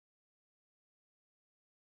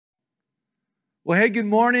Well, hey, good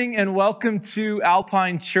morning and welcome to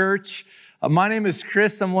Alpine Church. My name is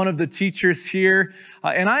Chris. I'm one of the teachers here,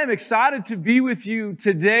 and I am excited to be with you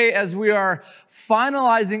today as we are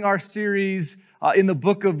finalizing our series in the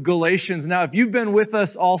book of Galatians. Now, if you've been with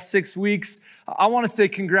us all 6 weeks, I want to say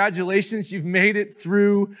congratulations. You've made it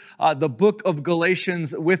through the book of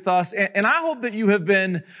Galatians with us. And I hope that you have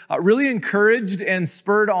been really encouraged and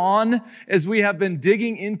spurred on as we have been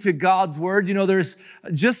digging into God's word. You know, there's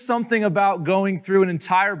just something about going through an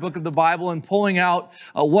entire book of the Bible and pulling out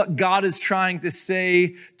what God is trying to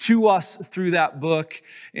say to us through that book.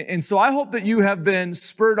 And so I hope that you have been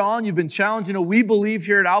spurred on. You've been challenged. You know, we believe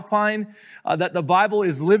here at Alpine that the Bible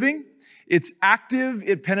is living. It's active,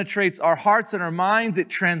 it penetrates our hearts and our minds, it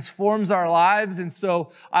transforms our lives. And so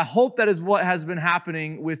I hope that is what has been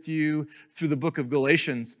happening with you through the book of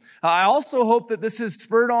Galatians. I also hope that this has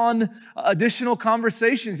spurred on additional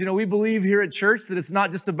conversations. You know, we believe here at church that it's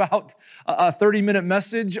not just about a 30-minute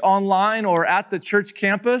message online or at the church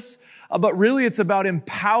campus, but really it's about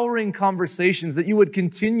empowering conversations that you would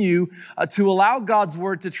continue to allow God's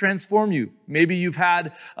word to transform you. Maybe you've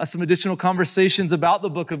had some additional conversations about the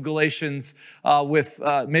book of Galatians with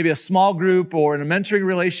maybe a small group or in a mentoring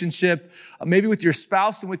relationship, maybe with your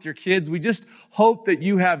spouse and with your kids. We just hope that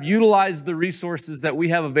you have utilized the resources that we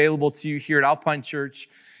have available to you here at Alpine Church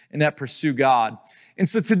and at Pursue God. And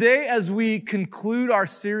so today, as we conclude our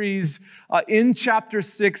series in chapter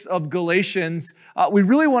 6 of Galatians, we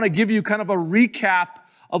really want to give you kind of a recap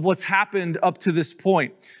of what's happened up to this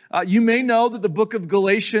point. You may know that the book of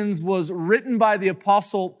Galatians was written by the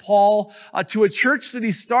Apostle Paul to a church that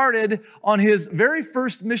he started on his very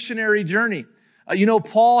first missionary journey. You know,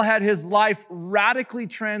 Paul had his life radically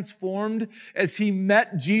transformed as he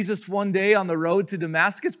met Jesus one day on the road to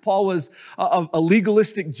Damascus. Paul was a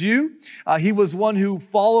legalistic Jew. He was one who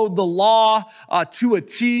followed the law to a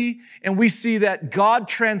T. And we see that God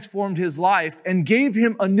transformed his life and gave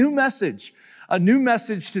him a new message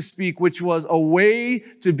to speak, which was a way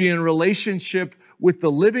to be in relationship with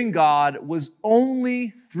the living God was only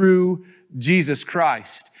through Jesus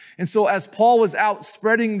Christ. And so as Paul was out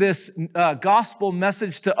spreading this gospel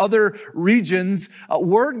message to other regions,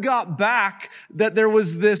 word got back that there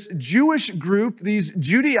was this Jewish group, these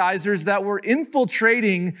Judaizers that were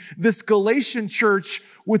infiltrating this Galatian church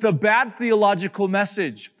with a bad theological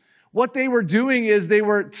message. What they were doing is they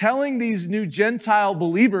were telling these new Gentile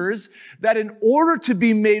believers that in order to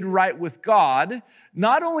be made right with God,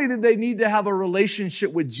 not only did they need to have a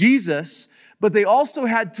relationship with Jesus, but they also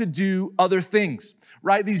had to do other things,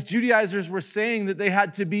 right? These Judaizers were saying that they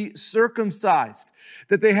had to be circumcised,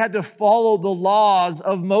 that they had to follow the laws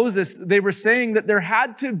of Moses. They were saying that there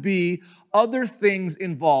had to be other things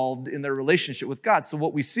involved in their relationship with God. So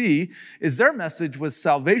what we see is their message was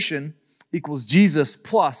salvation equals Jesus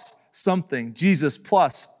plus something, Jesus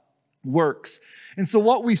plus works. And so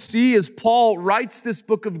what we see is Paul writes this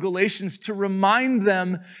book of Galatians to remind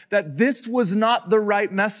them that this was not the right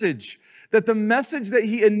message, that the message that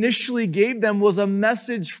he initially gave them was a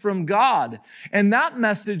message from God. And that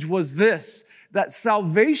message was this, that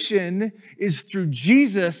salvation is through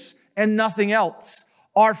Jesus and nothing else.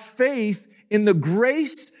 Our faith in the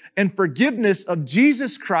grace and forgiveness of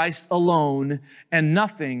Jesus Christ alone and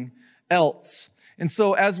nothing else. And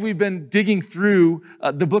so as we've been digging through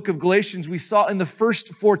the book of Galatians, we saw in the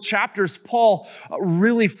first 4 chapters, Paul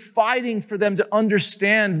really fighting for them to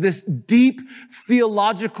understand this deep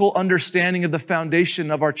theological understanding of the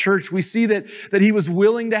foundation of our church. We see that he was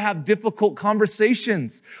willing to have difficult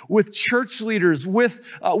conversations with church leaders,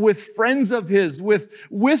 with friends of his,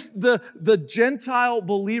 with the Gentile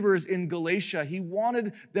believers in Galatia. He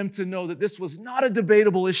wanted them to know that this was not a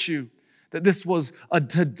debatable issue, that this was a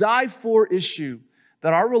to die for issue,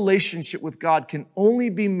 that our relationship with God can only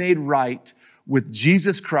be made right with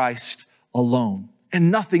Jesus Christ alone and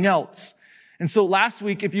nothing else. And so last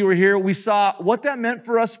week, if you were here, we saw what that meant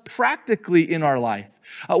for us practically in our life.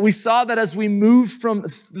 We saw that as we moved from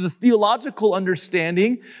the theological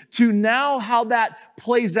understanding to now how that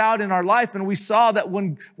plays out in our life. And we saw that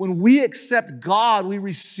when we accept God, we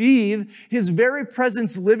receive His very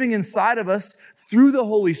presence living inside of us through the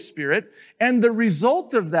Holy Spirit. And the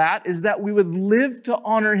result of that is that we would live to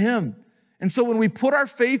honor Him. And so when we put our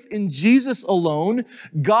faith in Jesus alone,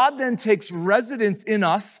 God then takes residence in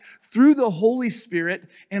us through the Holy Spirit,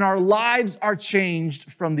 and our lives are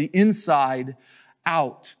changed from the inside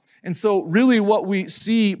out. And so really what we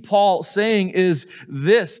see Paul saying is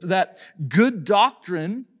this, that good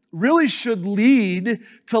doctrine really should lead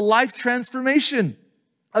to life transformation.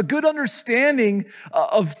 a good understanding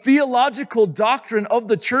of theological doctrine of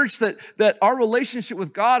the church, that our relationship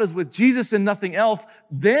with God is with Jesus and nothing else,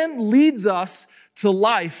 then leads us to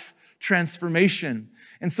life transformation.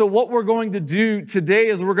 And so what we're going to do today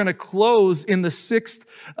is we're going to close in the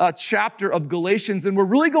 6th chapter of Galatians, and we're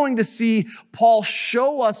really going to see Paul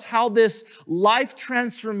show us how this life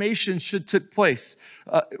transformation should take place,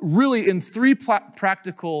 really in 3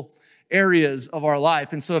 practical areas of our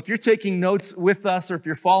life. And so if you're taking notes with us or if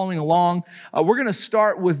you're following along, we're going to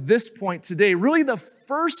start with this point today. Really, the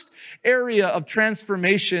first area of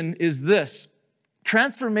transformation is this.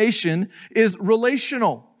 Transformation is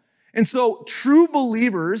relational. And so true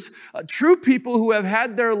believers, true people who have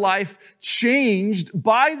had their life changed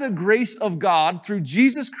by the grace of God through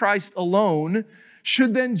Jesus Christ alone,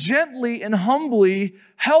 should then gently and humbly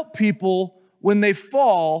help people when they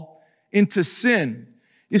fall into sin.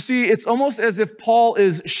 You see, it's almost as if Paul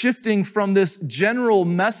is shifting from this general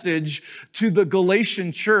message to the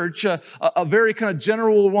Galatian church, a very kind of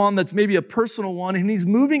general one that's maybe a personal one, and he's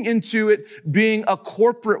moving into it being a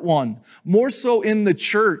corporate one, more so in the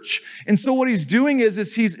church. And so what he's doing is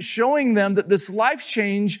he's showing them that this life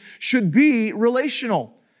change should be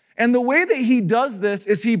relational. And the way that he does this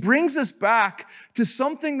is he brings us back to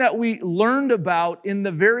something that we learned about in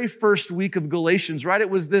the very first week of Galatians, right?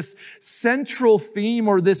 It was this central theme,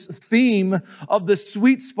 or this theme of the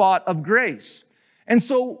sweet spot of grace. And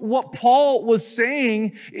so what Paul was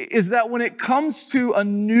saying is that when it comes to a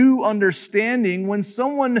new understanding, when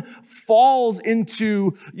someone falls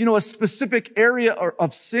into, a specific area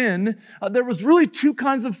of sin, there was really 2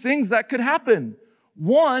 kinds of things that could happen.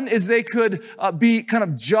 One is they could be kind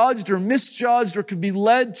of judged or misjudged, or could be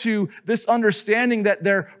led to this understanding that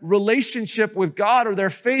their relationship with God or their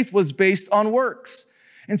faith was based on works.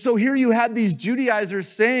 And so here you had these Judaizers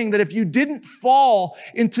saying that if you didn't fall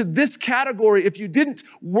into this category, if you didn't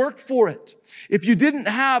work for it, if you didn't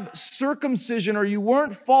have circumcision, or you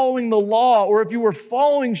weren't following the law, or if you were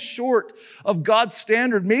falling short of God's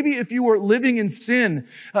standard, maybe if you were living in sin,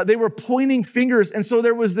 they were pointing fingers. And so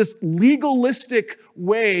there was this legalistic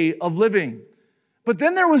way of living. But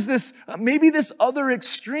then there was this, maybe this other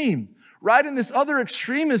extreme. Right? And this other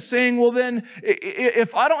extreme is saying, well, then,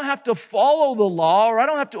 if I don't have to follow the law, or I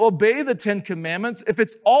don't have to obey the 10 commandments, if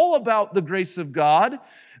it's all about the grace of God,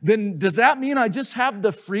 then does that mean I just have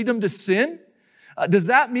the freedom to sin? Does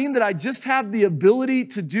that mean that I just have the ability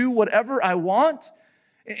to do whatever I want?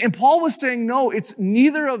 And Paul was saying, no, it's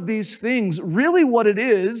neither of these things. Really what it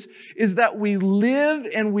is that we live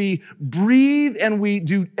and we breathe and we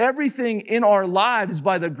do everything in our lives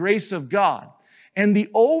by the grace of God. And the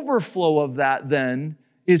overflow of that then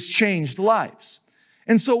is changed lives.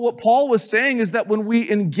 And so what Paul was saying is that when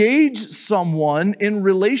we engage someone in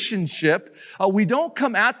relationship, we don't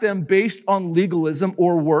come at them based on legalism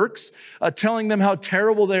or works, telling them how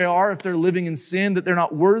terrible they are if they're living in sin, that they're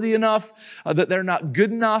not worthy enough, that they're not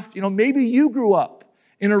good enough. Maybe you grew up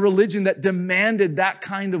in a religion that demanded that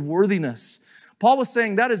kind of worthiness. Paul was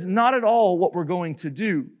saying that is not at all what we're going to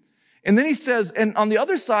do. And then he says, and on the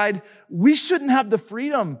other side, we shouldn't have the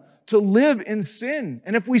freedom to live in sin.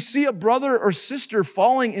 And if we see a brother or sister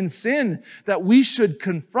falling in sin, that we should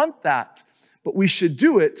confront that, but we should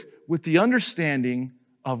do it with the understanding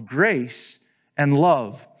of grace and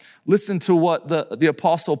love. Listen to what the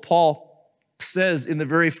Apostle Paul says in the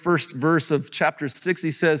very first verse of chapter 6. He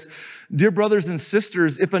says, "Dear brothers and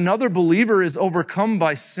sisters, if another believer is overcome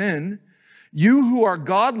by sin, you who are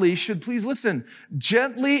godly should," please listen,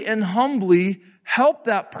 "gently and humbly help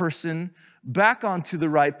that person back onto the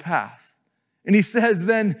right path." And he says,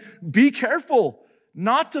 then be careful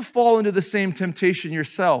not to fall into the same temptation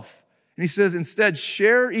yourself. And he says, instead,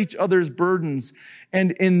 share each other's burdens,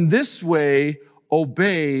 and in this way,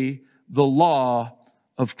 obey the law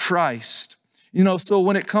of Christ. So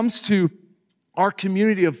when it comes to our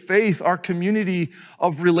community of faith, our community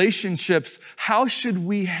of relationships, how should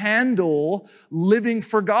we handle living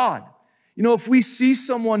for God? If we see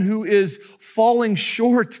someone who is falling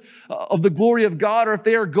short of the glory of God, or if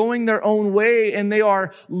they are going their own way and they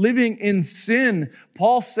are living in sin,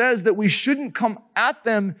 Paul says that we shouldn't come at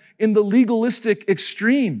them in the legalistic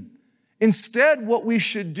extreme. Instead, what we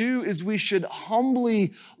should do is we should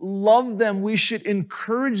humbly love them. We should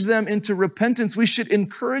encourage them into repentance. We should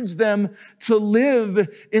encourage them to live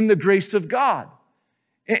in the grace of God.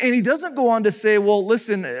 And he doesn't go on to say, well,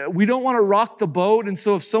 listen, we don't want to rock the boat. And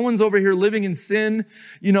so if someone's over here living in sin,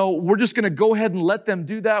 we're just going to go ahead and let them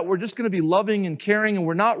do that. We're just going to be loving and caring, and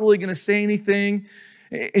we're not really going to say anything.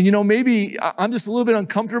 And maybe I'm just a little bit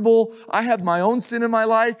uncomfortable. I have my own sin in my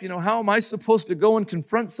life. How am I supposed to go and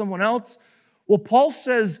confront someone else? Well, Paul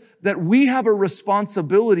says that we have a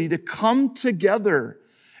responsibility to come together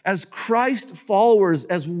as Christ followers,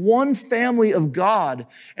 as one family of God,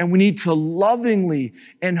 and we need to lovingly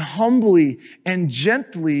and humbly and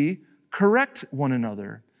gently correct one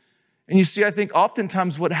another. And you see, I think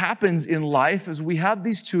oftentimes what happens in life is we have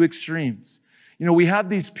these two extremes. We have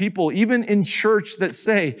these people, even in church, that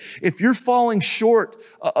say, if you're falling short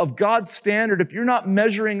of God's standard, if you're not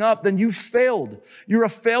measuring up, then you've failed. You're a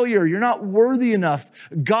failure. You're not worthy enough.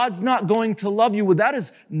 God's not going to love you. Well, that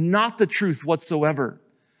is not the truth whatsoever.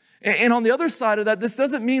 And on the other side of that, this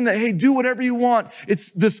doesn't mean that, hey, do whatever you want.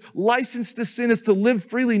 It's this license to sin is to live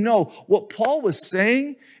freely. No, what Paul was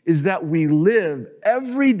saying is that we live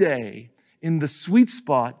every day in the sweet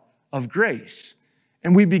spot of grace.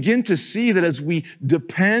 And we begin to see that as we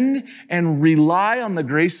depend and rely on the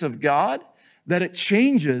grace of God, that it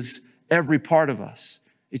changes every part of us.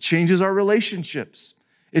 It changes our relationships.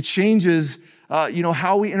 It changes,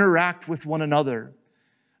 how we interact with one another.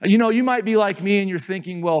 You might be like me and you're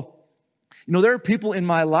thinking, well, there are people in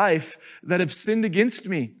my life that have sinned against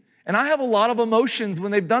me. And I have a lot of emotions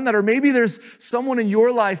when they've done that. Or maybe there's someone in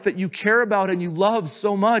your life that you care about and you love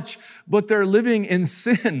so much, but they're living in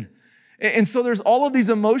sin. And so there's all of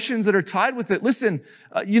these emotions that are tied with it. Listen,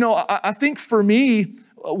 I think for me,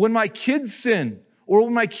 when my kids sin, or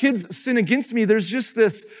when my kids sin against me, there's just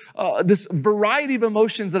this variety of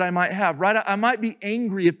emotions that I might have, right? I might be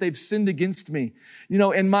angry if they've sinned against me,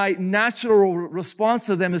 and my natural response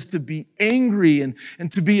to them is to be angry and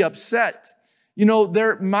to be upset.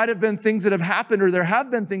 There might have been things that have happened, or there have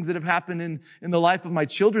been things that have happened in the life of my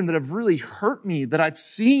children that have really hurt me, that I've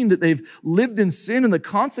seen that they've lived in sin, and the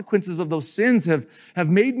consequences of those sins have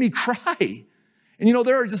made me cry. And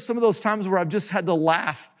there are just some of those times where I've just had to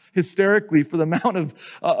laugh hysterically for the amount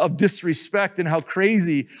of disrespect and how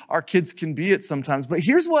crazy our kids can be at sometimes. But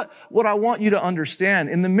here's what I want you to understand.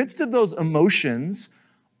 In the midst of those emotions,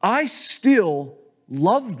 I still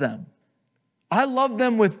love them. I love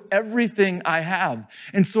them with everything I have.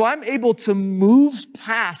 And so I'm able to move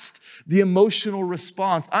past the emotional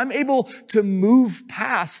response. I'm able to move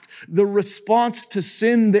past the response to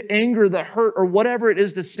sin, the anger, the hurt, or whatever it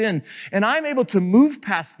is to sin. And I'm able to move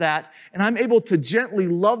past that, and I'm able to gently,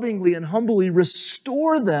 lovingly, and humbly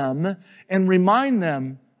restore them and remind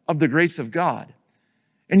them of the grace of God.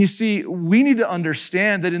 And you see, we need to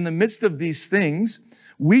understand that in the midst of these things,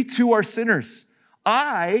 we too are sinners.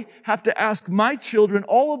 I have to ask my children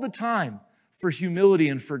all of the time for humility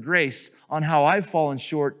and for grace on how I've fallen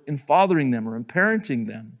short in fathering them or in parenting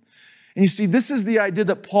them. And you see, this is the idea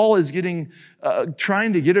that Paul is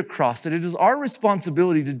trying to get across, that it is our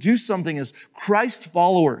responsibility to do something as Christ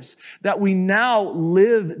followers, that we now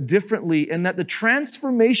live differently, and that the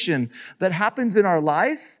transformation that happens in our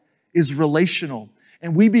life is relational.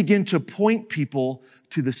 And we begin to point people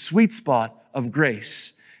to the sweet spot of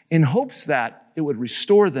grace in hopes that it would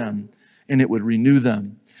restore them and it would renew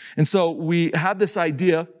them. And so we have this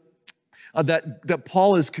idea that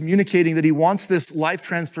Paul is communicating that he wants this life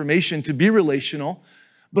transformation to be relational.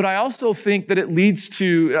 But I also think that it leads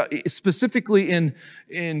to, specifically in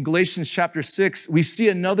Galatians chapter 6, we see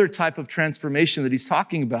another type of transformation that he's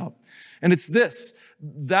talking about. And it's this: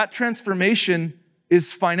 that transformation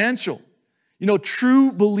is financial.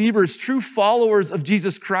 True believers, true followers of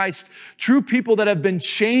Jesus Christ, true people that have been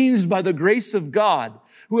changed by the grace of God,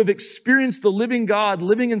 who have experienced the living God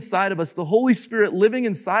living inside of us, the Holy Spirit living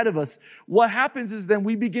inside of us, what happens is then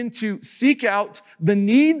we begin to seek out the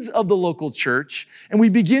needs of the local church, and we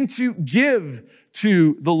begin to give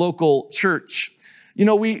to the local church.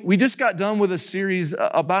 We just got done with a series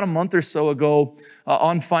about a month or so ago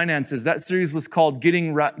on finances. That series was called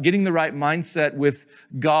Getting the Right Mindset with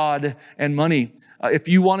God and Money. If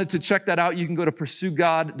you wanted to check that out, you can go to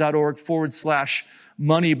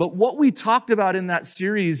pursuegod.org/money. But what we talked about in that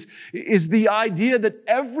series is the idea that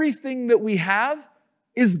everything that we have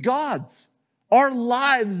is God's. Our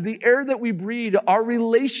lives, the air that we breathe, our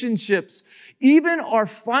relationships, even our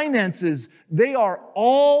finances, they are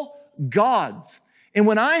all God's. And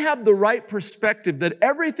when I have the right perspective that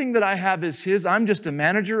everything that I have is His, I'm just a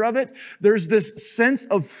manager of it, there's this sense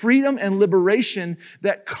of freedom and liberation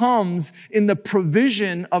that comes in the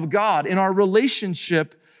provision of God, in our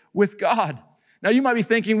relationship with God. Now, you might be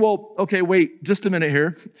thinking, well, okay, wait, just a minute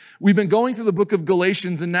here. We've been going through the book of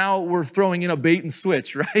Galatians, and now we're throwing in a bait and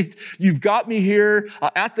switch, right? You've got me here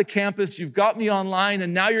at the campus. You've got me online,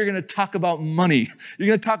 and now you're going to talk about money. You're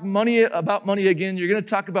going to talk about money again. You're going to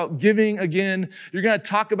talk about giving again. You're going to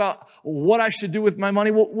talk about what I should do with my money.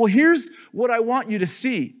 Well, here's what I want you to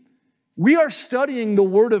see. We are studying the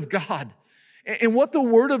Word of God. And what the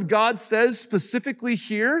Word of God says specifically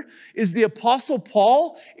here is the Apostle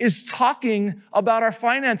Paul is talking about our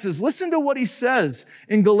finances. Listen to what he says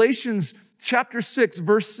in Galatians chapter 6,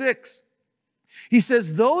 verse 6. He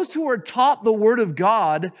says, those who are taught the Word of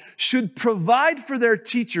God should provide for their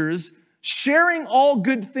teachers, sharing all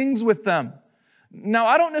good things with them. Now,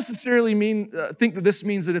 I don't necessarily think that this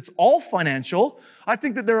means that it's all financial. I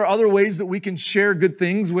think that there are other ways that we can share good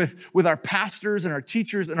things with our pastors and our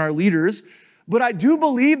teachers and our leaders. But I do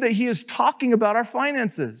believe that he is talking about our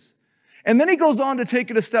finances. And then he goes on to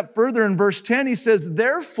take it a step further in verse 10. He says,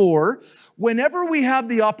 therefore, whenever we have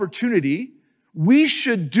the opportunity, we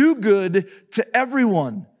should do good to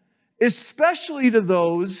everyone, especially to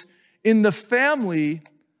those in the family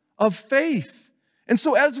of faith. And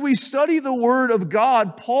so as we study the Word of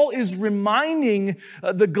God, Paul is reminding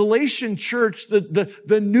the Galatian church,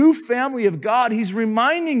 the new family of God, he's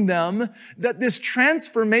reminding them that this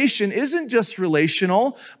transformation isn't just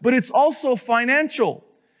relational, but it's also financial.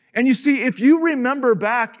 And you see, if you remember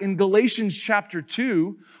back in Galatians chapter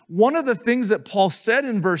 2, one of the things that Paul said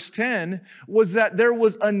in verse 10 was that there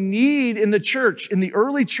was a need in the church, in the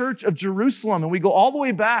early church of Jerusalem. And we go all the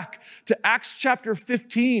way back to Acts chapter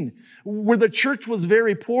 15, where the church was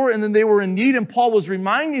very poor and then they were in need. And Paul was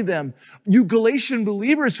reminding them, you Galatian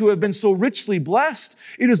believers who have been so richly blessed,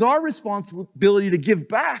 it is our responsibility to give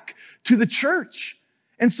back to the church.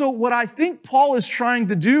 And so what I think Paul is trying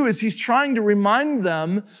to do is he's trying to remind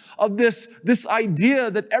them of this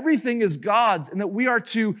idea that everything is God's and that we are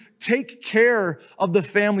to take care of the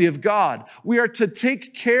family of God. We are to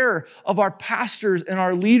take care of our pastors and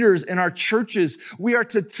our leaders and our churches. We are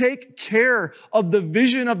to take care of the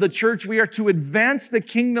vision of the church. We are to advance the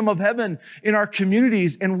kingdom of heaven in our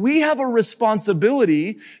communities. And we have a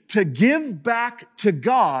responsibility to give back to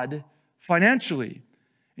God financially.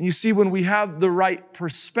 And you see, when we have the right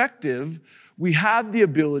perspective, we have the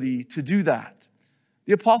ability to do that.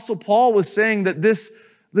 The Apostle Paul was saying that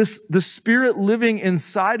the Spirit living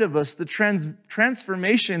inside of us, the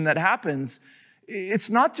transformation that happens, it's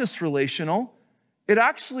not just relational. It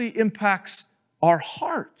actually impacts our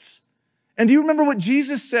hearts. And do you remember what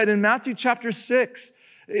Jesus said in Matthew chapter 6?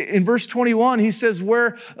 In verse 21, he says,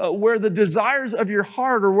 where the desires of your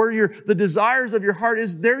heart or where the desires of your heart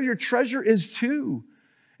is, there your treasure is too.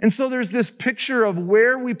 And so there's this picture of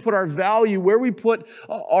where we put our value, where we put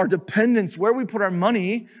our dependence, where we put our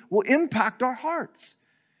money will impact our hearts.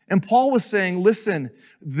 And Paul was saying, listen,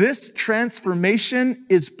 this transformation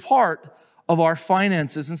is part of our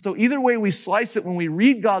finances. And so either way we slice it, when we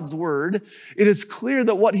read God's word, it is clear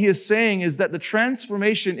that what he is saying is that the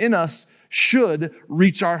transformation in us should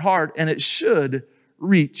reach our heart and it should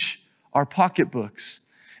reach our pocketbooks.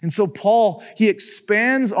 And so Paul, he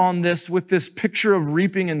expands on this with this picture of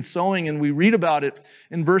reaping and sowing, and we read about it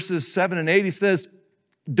in verses 7 and 8. He says,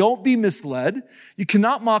 don't be misled. You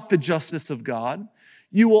cannot mock the justice of God.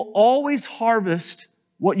 You will always harvest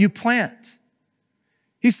what you plant.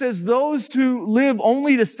 He says, those who live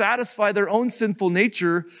only to satisfy their own sinful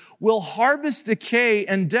nature will harvest decay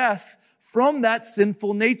and death from that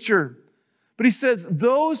sinful nature. But he says,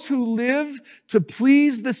 those who live to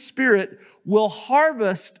please the Spirit will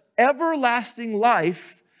harvest everlasting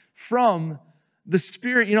life from the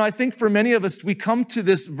Spirit. You know, I think for many of us, we come to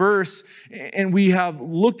this verse and we have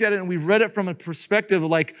looked at it and we've read it from a perspective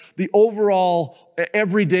of like the overall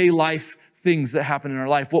everyday life things that happen in our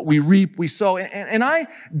life. What we reap, we sow. And I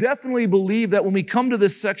definitely believe that when we come to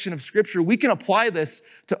this section of Scripture, we can apply this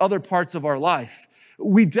to other parts of our life.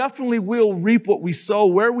 We definitely will reap what we sow.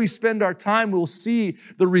 Where we spend our time, we'll see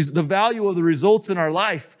the value of the results in our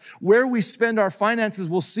life. Where we spend our finances,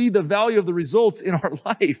 we'll see the value of the results in our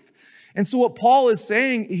life. And so what Paul is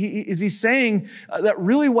saying, he's saying that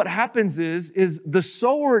really what happens is the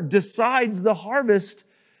sower decides the harvest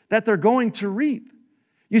that they're going to reap.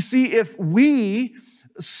 You see, if we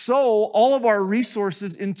sow all of our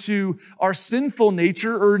resources into our sinful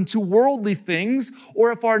nature or into worldly things,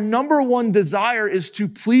 or if our number one desire is to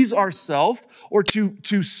please ourselves or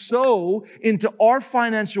to sow into our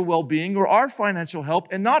financial well-being or our financial help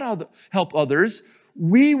and not help others,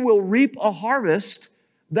 we will reap a harvest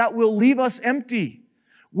that will leave us empty.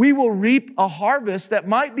 We will reap a harvest that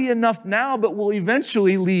might be enough now, but will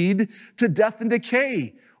eventually lead to death and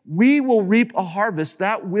decay. We will reap a harvest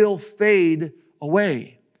that will fade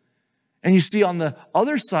away. And you see, on the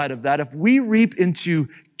other side of that, if we reap into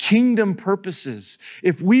kingdom purposes,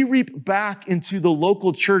 if we reap back into the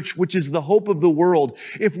local church, which is the hope of the world,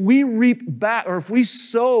 if we reap back, or if we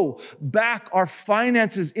sow back our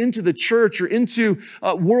finances into the church or into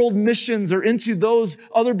world missions or into those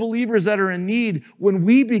other believers that are in need, when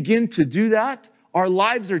we begin to do that, Our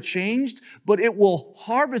lives are changed, but it will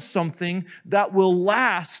harvest something that will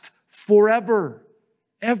last forever.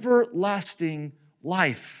 Everlasting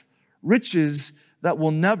life. Riches that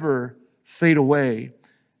will never fade away.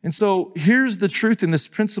 And so here's the truth in this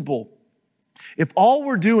principle. If all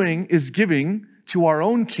we're doing is giving to our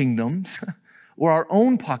own kingdoms or our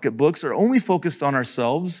own pocketbooks or only focused on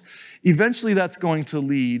ourselves, eventually that's going to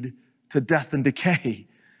lead to death and decay.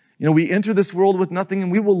 We enter this world with nothing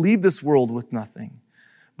and we will leave this world with nothing.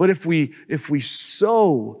 But if we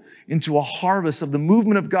sow into a harvest of the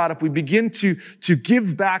movement of God, if we begin to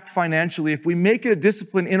give back financially, if we make it a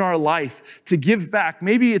discipline in our life to give back,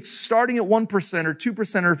 maybe it's starting at 1% or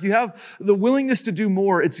 2%, or if you have the willingness to do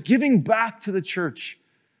more, it's giving back to the church.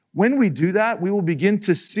 When we do that, we will begin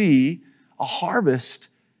to see a harvest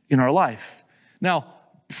in our life. Now,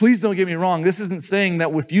 please don't get me wrong. This isn't saying that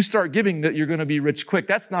if you start giving that you're going to be rich quick.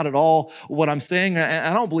 That's not at all what I'm saying.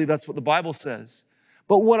 I don't believe that's what the Bible says.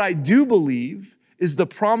 But what I do believe is the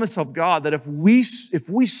promise of God that if we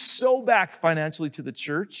sow back financially to the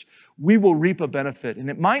church, we will reap a benefit. And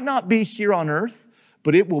it might not be here on earth,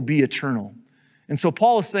 but it will be eternal. And so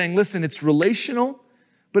Paul is saying, listen, it's relational,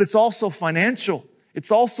 but it's also financial.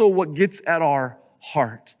 It's also what gets at our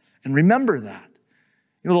heart. And remember that.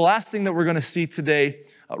 The last thing that we're going to see today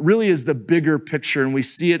really is the bigger picture, and we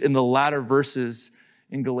see it in the latter verses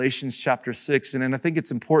in Galatians chapter 6. And I think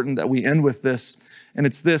it's important that we end with this. And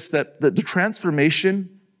it's this, that the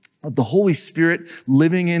transformation of the Holy Spirit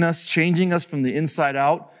living in us, changing us from the inside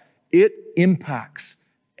out, it impacts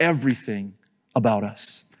everything about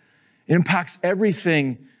us. It impacts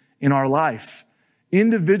everything in our life.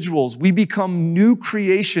 Individuals, we become new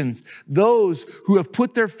creations. Those who have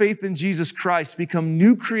put their faith in Jesus Christ become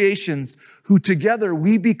new creations who together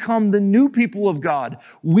we become the new people of God.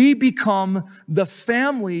 We become the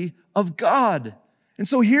family of God. And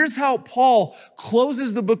so here's how Paul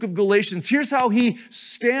closes the book of Galatians. Here's how he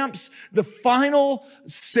stamps the final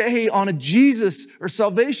say on a Jesus, or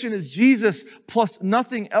salvation is Jesus plus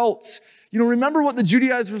nothing else. Remember what the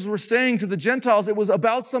Judaizers were saying to the Gentiles. It was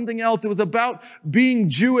about something else. It was about being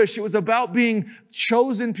Jewish. It was about being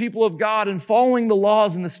chosen people of God and following the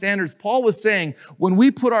laws and the standards. Paul was saying, when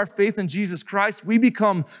we put our faith in Jesus Christ, we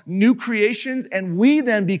become new creations, and we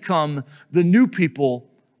then become the new people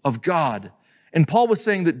of God. And Paul was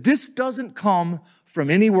saying that this doesn't come from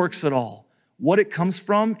any works at all. What it comes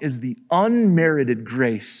from is the unmerited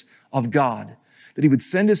grace of God, that he would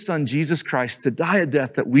send his son, Jesus Christ, to die a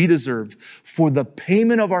death that we deserved for the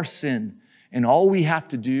payment of our sin. And all we have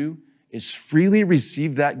to do is freely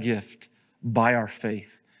receive that gift by our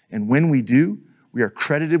faith. And when we do, we are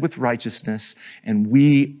credited with righteousness, and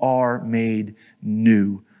we are made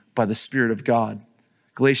new by the Spirit of God.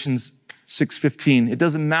 Galatians 6:15, it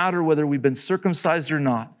doesn't matter whether we've been circumcised or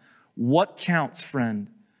not. What counts, friend,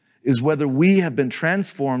 is whether we have been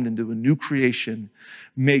transformed into a new creation.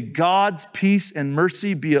 May God's peace and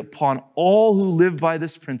mercy be upon all who live by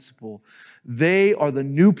this principle. They are the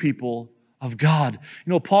new people of God.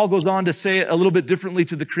 Paul goes on to say it a little bit differently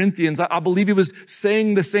to the Corinthians. I believe he was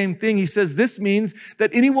saying the same thing. He says, this means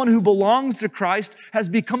that anyone who belongs to Christ has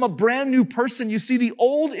become a brand new person. You see, the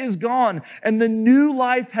old is gone and the new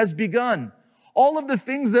life has begun. All of the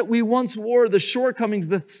things that we once wore, the shortcomings,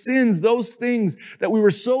 the sins, those things that we were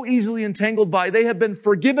so easily entangled by, they have been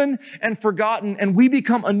forgiven and forgotten, and we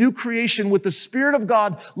become a new creation with the Spirit of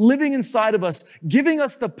God living inside of us, giving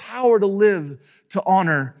us the power to live to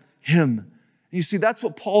honor Him. You see, that's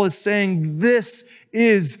what Paul is saying. This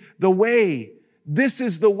is the way. This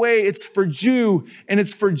is the way. It's for Jew and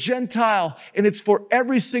it's for Gentile and it's for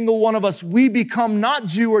every single one of us. We become not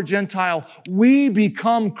Jew or Gentile. We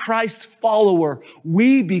become Christ follower.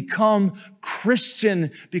 We become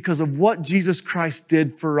Christian because of what Jesus Christ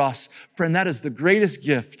did for us. Friend, that is the greatest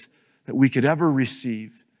gift that we could ever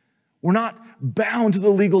receive. We're not bound to the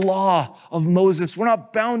legal law of Moses. We're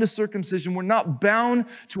not bound to circumcision. We're not bound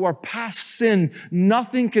to our past sin.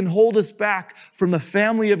 Nothing can hold us back from the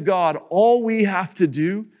family of God. All we have to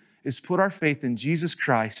do is put our faith in Jesus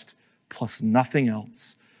Christ plus nothing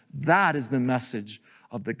else. That is the message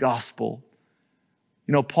of the gospel.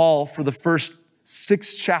 Paul, for the first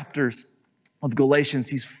 6 chapters of Galatians,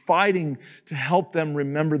 he's fighting to help them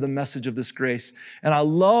remember the message of this grace. And I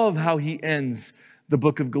love how he ends the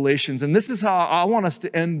book of Galatians. And this is how I want us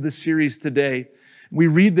to end the series today. We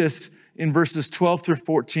read this in verses 12 through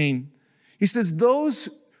 14. He says, those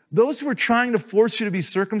who are trying to force you to be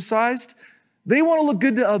circumcised, they want to look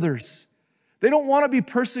good to others. They don't want to be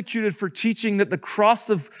persecuted for teaching that the cross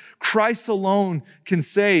of Christ alone can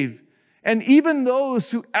save. And even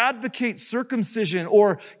those who advocate circumcision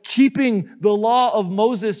or keeping the law of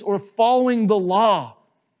Moses or following the law,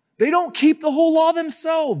 they don't keep the whole law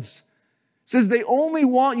themselves. It says they only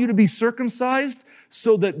want you to be circumcised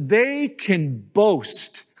so that they can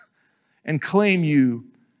boast and claim you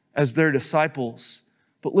as their disciples.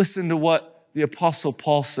 But listen to what the Apostle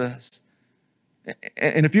Paul says.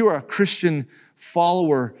 And if you are a Christian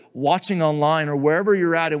follower watching online or wherever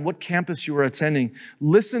you're at and what campus you are attending,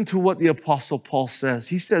 listen to what the Apostle Paul says.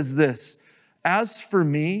 He says this, "As for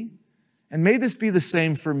me," and may this be the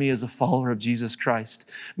same for me as a follower of Jesus Christ.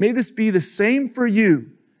 May this be the same for you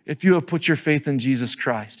if you have put your faith in Jesus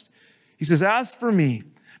Christ. He says, "As for me,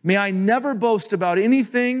 may I never boast about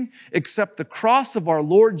anything except the cross of our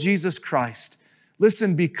Lord Jesus Christ."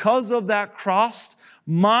 Listen, because of that cross,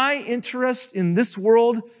 my interest in this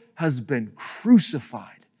world has been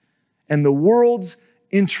crucified, and the world's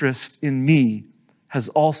interest in me has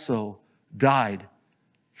also died.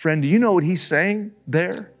 Friend, do you know what he's saying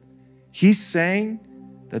there? He's saying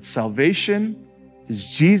that salvation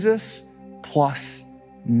is Jesus plus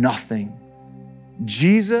nothing.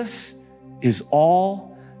 Jesus is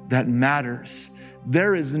all that matters.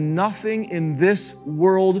 There is nothing in this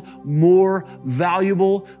world more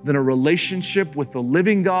valuable than a relationship with the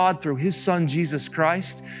living God through His Son, Jesus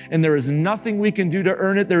Christ. And there is nothing we can do to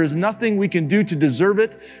earn it. There is nothing we can do to deserve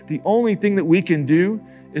it. The only thing that we can do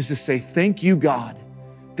is to say, "Thank you, God.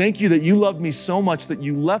 Thank you that you loved me so much that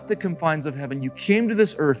you left the confines of heaven. You came to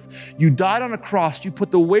this earth. You died on a cross. You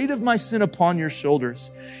put the weight of my sin upon your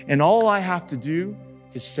shoulders. And all I have to do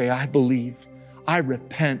is say, I believe. I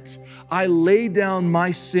repent. I lay down my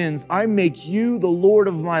sins. I make you the Lord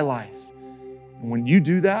of my life." And when you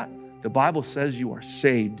do that, the Bible says you are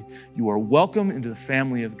saved. You are welcome into the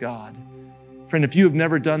family of God. Friend, if you have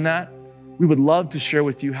never done that, we would love to share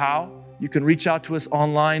with you how. You can reach out to us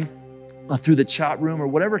online through the chat room or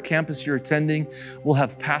whatever campus you're attending. We'll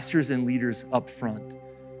have pastors and leaders up front.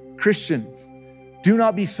 Christian, do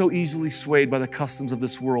not be so easily swayed by the customs of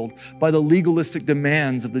this world, by the legalistic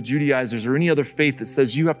demands of the Judaizers or any other faith that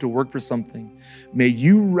says you have to work for something. May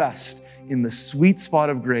you rest in the sweet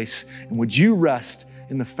spot of grace. And would you rest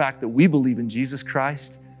in the fact that we believe in Jesus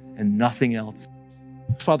Christ and nothing else?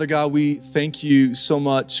 Father God, we thank you so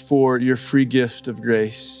much for your free gift of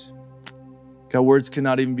grace. God, words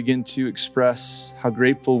cannot even begin to express how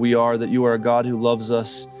grateful we are that you are a God who loves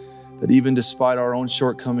us, that even despite our own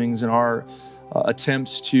shortcomings and our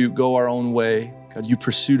attempts to go our own way, God, you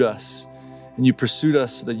pursued us, and you pursued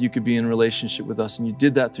us so that you could be in relationship with us, and you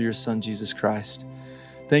did that through your Son, Jesus Christ.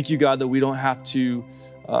 Thank you, God, that we don't have to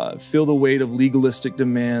feel the weight of legalistic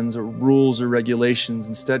demands or rules or regulations.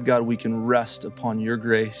 Instead, God, we can rest upon your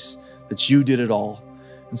grace, that you did it all.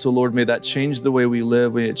 And so, Lord, may that change the way we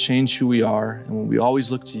live, may it change who we are, and when we always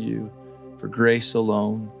look to you for grace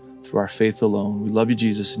alone, through our faith alone. We love you,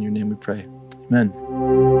 Jesus. In your name we pray.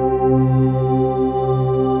 Amen.